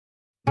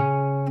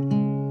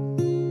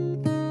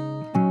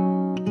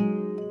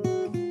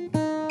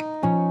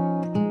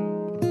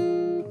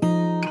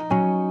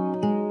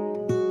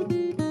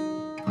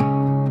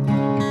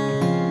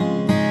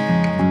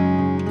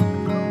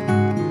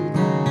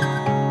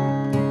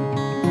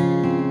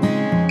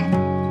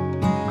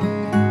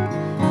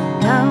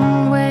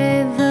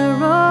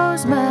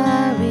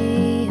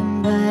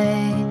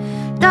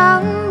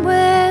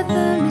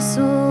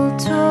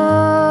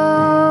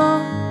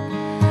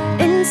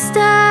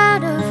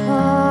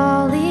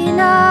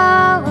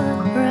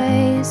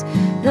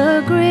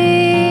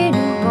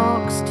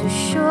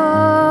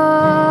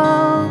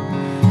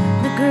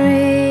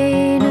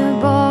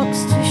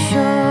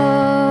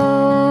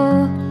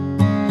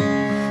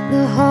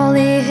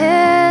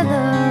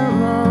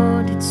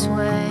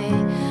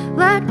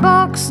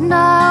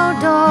now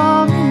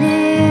dawning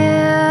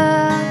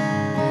near,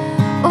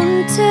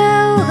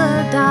 until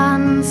the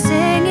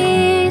dancing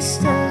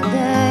Easter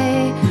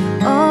day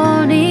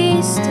on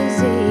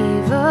Easter's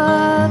Eve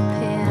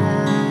appear,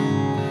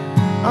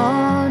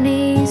 on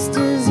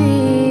Easter's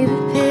Eve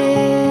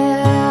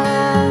appear.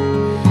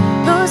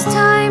 Those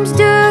times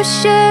do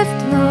shift,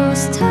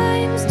 those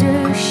times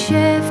do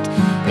shift,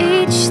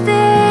 each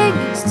thing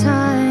is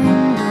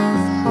time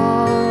doth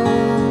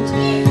hold.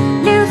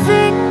 New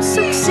things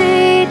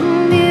succeed,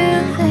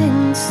 new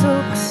things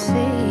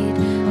succeed,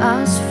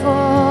 as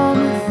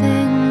former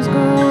things grow.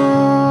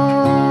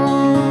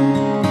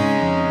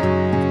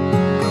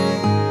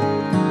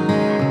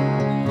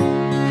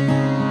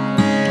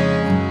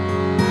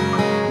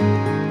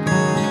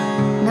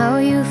 Now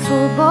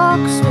youthful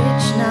box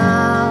which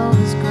now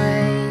is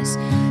grace,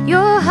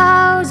 your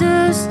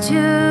houses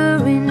to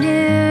renew,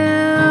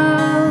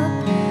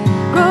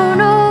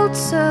 grown old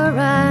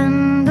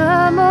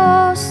surrender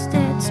most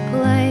its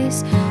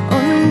place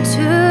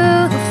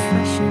unto the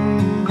fresh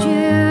and dew,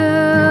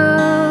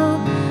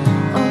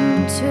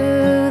 unto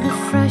the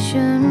fresh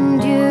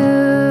and dew.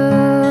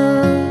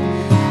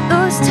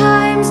 Those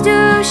times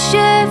do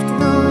shift,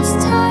 those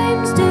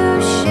times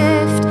do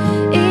shift,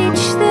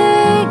 each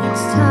thing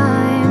its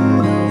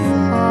time doth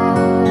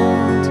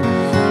hold.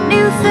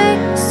 New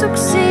things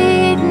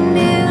succeed,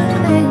 new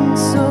things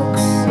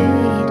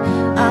succeed,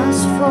 as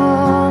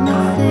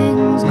former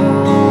things grow.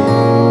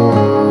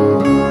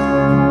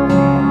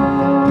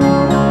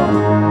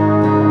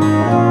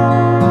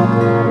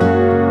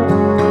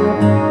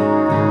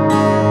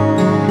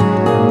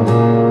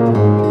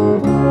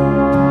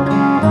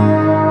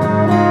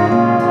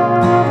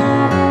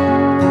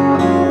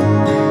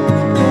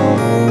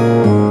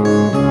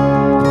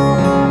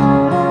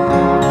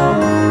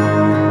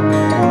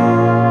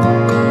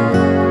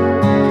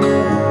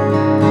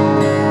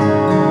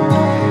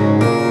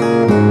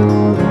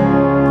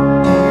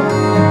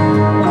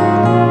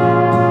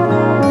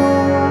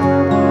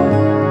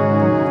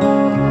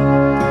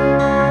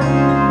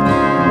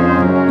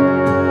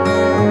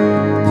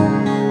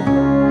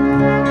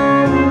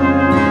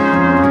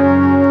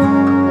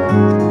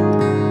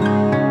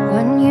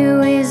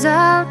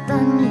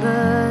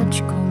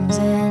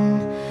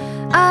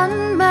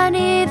 And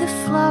many the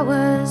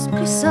flowers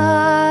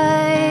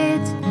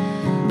beside,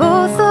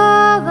 both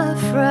of a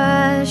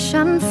fresh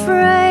and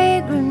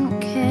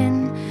fragrant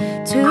kin,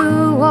 to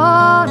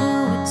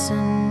honor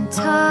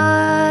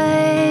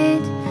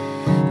Whitsuntide,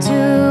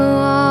 to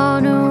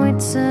honor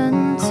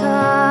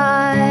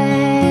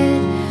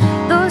Whitsuntide.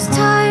 Those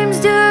times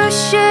do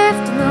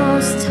shift,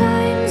 those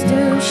times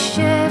do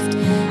shift,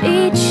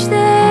 each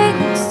thing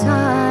its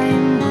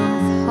time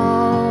doth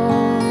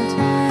hold.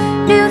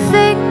 New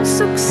things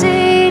succeed,